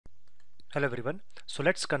Hello everyone. So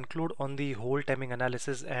let's conclude on the whole timing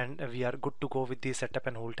analysis, and we are good to go with the setup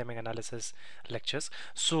and whole timing analysis lectures.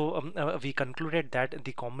 So we concluded that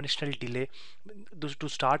the combinational delay, to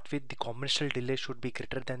start with, the combinational delay should be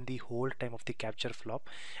greater than the whole time of the capture flop.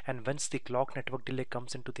 And once the clock network delay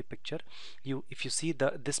comes into the picture, if you see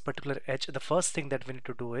this particular edge, the first thing that we need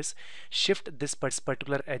to do is shift this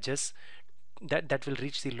particular edges that will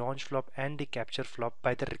reach the launch flop and the capture flop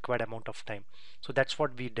by the required amount of time. So that's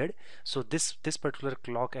what we did. So this particular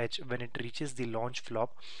clock edge, when it reaches the launch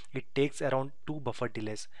flop, it takes around 2 buffer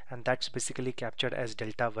delays, and that's basically captured as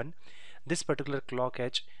delta 1. This particular clock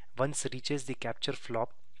edge, once reaches the capture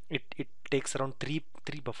flop, it takes around three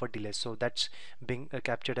buffer delays, so that's being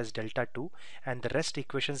captured as delta 2, and the rest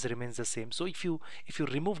equations remains the same. So if you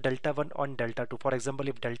remove delta 1 on delta 2, for example,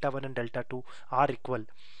 if delta 1 and delta 2 are equal,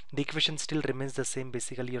 the equation still remains the same.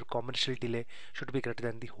 Basically your commercial delay should be greater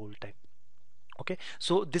than the whole time. Okay,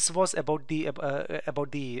 so this was about the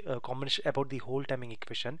about the whole timing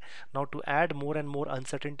equation. Now to add more and more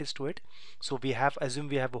uncertainties to it, so assume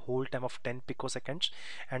we have a whole time of 10 picoseconds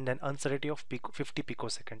and an uncertainty of 50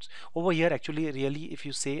 picoseconds. Over here, actually, really, if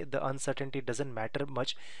you say, the uncertainty doesn't matter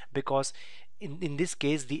much, because in this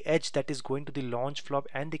case the edge that is going to the launch flop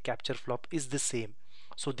and the capture flop is the same.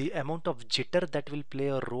 So the amount of jitter that will play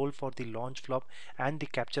a role for the launch flop and the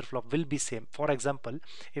capture flop will be same. For example,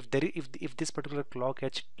 if this particular clock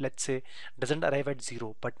edge, let's say, doesn't arrive at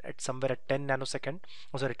 0 but at somewhere at 10 nanosecond,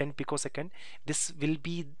 or sorry, 10 picosecond, this will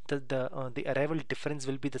be the arrival difference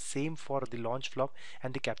will be the same for the launch flop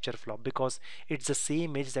and the capture flop, because it's the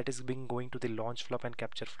same edge that is being going to the launch flop and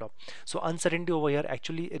capture flop. So uncertainty over here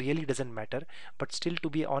actually really doesn't matter, but still, to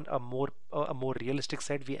be on a more realistic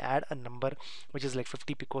side, we add a number which is like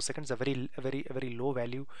 50 picoseconds, a very low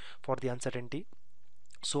value for the uncertainty.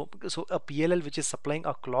 So a PLL which is supplying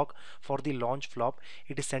a clock for the launch flop,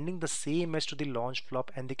 it is sending the same as to the launch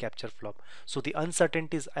flop and the capture flop. So the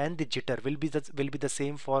uncertainties and the jitter will be the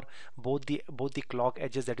same for both the clock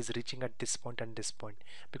edges that is reaching at this point and this point,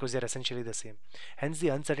 because they are essentially the same. Hence the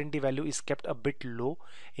uncertainty value is kept a bit low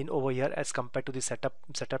in over here as compared to the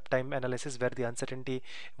setup time analysis, where the uncertainty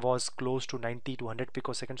was close to 90 to 100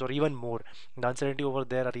 picoseconds or even more. The uncertainty over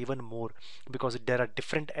there are even more, because there are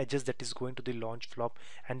different edges that is going to the launch flop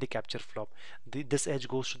and the capture flop. This edge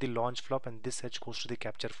goes to the launch flop and this edge goes to the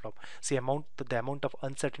capture flop. See, the amount of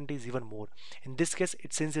uncertainty is even more. In this case,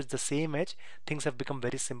 since it's the same edge, things have become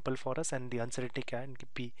very simple for us, and the uncertainty can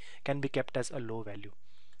be kept as a low value.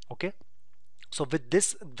 Okay. So with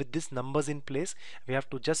this numbers in place, we have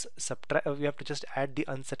to just add the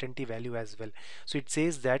uncertainty value as well. So it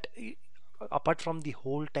says that apart from the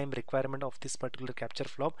whole time requirement of this particular capture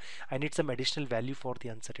flop, I need some additional value for the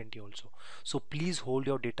uncertainty also. So please hold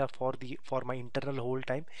your data for my internal hold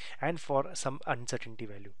time and for some uncertainty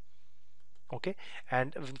value. Okay,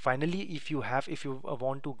 and finally, if you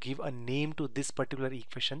want to give a name to this particular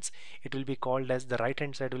equations, it will be called as, the right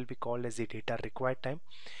hand side will be called as the data required time,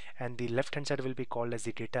 and the left hand side will be called as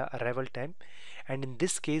the data arrival time. And in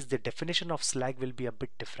this case, the definition of slack will be a bit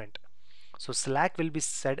different. So slack will be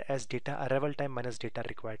said as data arrival time minus data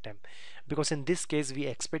required time, because in this case we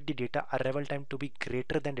expect the data arrival time to be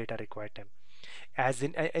greater than data required time. As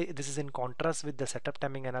in, this is in contrast with the setup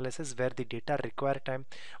timing analysis, where the data required time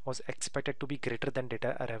was expected to be greater than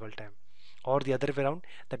data arrival time, or the other way around,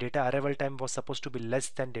 the data arrival time was supposed to be less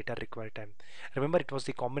than data required time. Remember, it was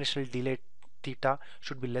the combinational delay theta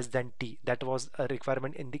should be less than t. That was a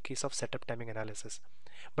requirement in the case of setup timing analysis.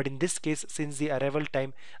 But in this case, since the arrival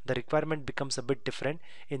time, the requirement becomes a bit different.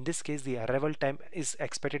 In this case, the arrival time is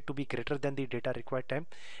expected to be greater than the data required time,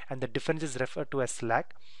 and the difference is referred to as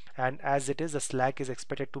slack. And as it is, the slack is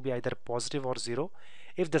expected to be either positive or 0.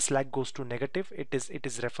 If the slack goes to negative, it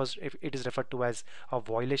is referred to as a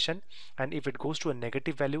violation, and if it goes to a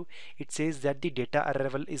negative value, it says that the data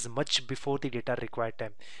arrival is much before the data required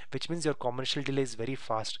time, which means your commercial delay is very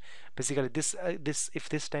fast. Basically, if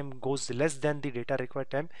this time goes less than the data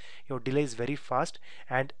required time, your delay is very fast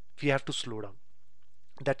and we have to slow down.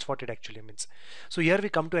 That's what it actually means. So here we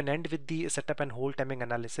come to an end with the setup and hold timing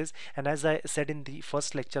analysis. And as I said in the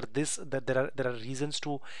first lecture, that there are reasons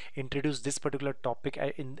to introduce this particular topic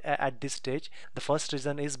at this stage. The first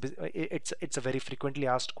reason is it's a very frequently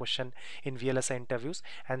asked question in VLSI interviews,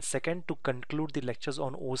 and second, to conclude the lectures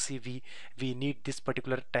on OCV, we need this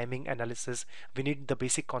particular timing analysis. We need the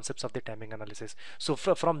basic concepts of the timing analysis. So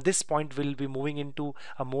from this point, we'll be moving into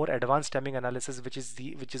a more advanced timing analysis, which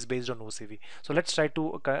is based on OCV. So let's try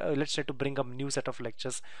to bring up new set of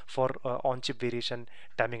lectures for on-chip variation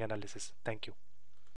timing analysis. Thank you.